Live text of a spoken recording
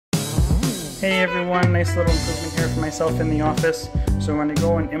Hey everyone, nice little improvement here for myself in the office. So when I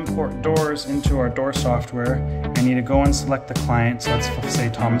go and import doors into our door software, I need to go and select the client. So let's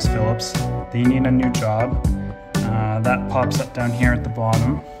say Thomas Phillips. They need a new job. That pops up down here at the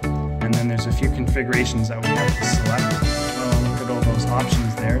bottom. And then there's a few configurations that we have to select. Look at all those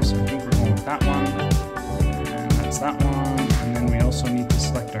options there. So I think we're going with that one. And that's that one. And then we also need to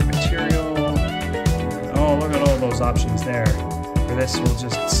select our material. Oh, look at all those options there. For this, we'll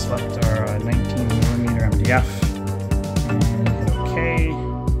just select our 19mm MDF and hit OK.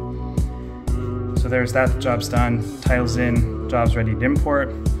 So there's that, the job's done. Title's in, job's ready to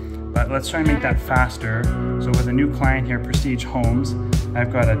import. But let's try and make that faster. So with a new client here, Prestige Homes,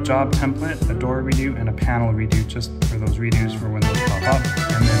 I've got a job template, a door redo, and a panel redo, just for those redos for when those pop up.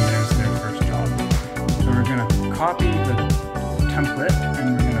 And then there's their first job. So we're going to copy the template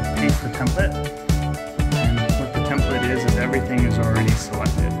and we're going to paste the template. Template is everything is already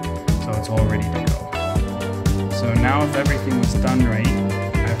selected, so it's all ready to go. So now if everything was done right,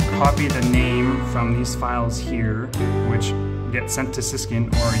 I've copied a name from these files here, which get sent to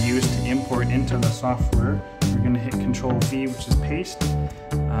Syskin or are used to import into the software. We're going to hit Control V, which is paste.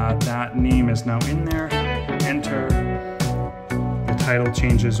 That name is now in there. Enter. The title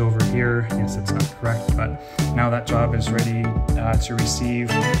changes over here. Yes, it's not correct, but now that job is ready to receive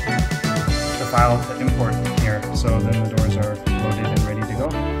the file to import here. So then the doors are loaded and ready to go.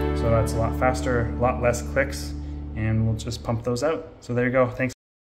 So that's a lot faster, a lot less clicks, and we'll just pump those out. So there you go. Thanks.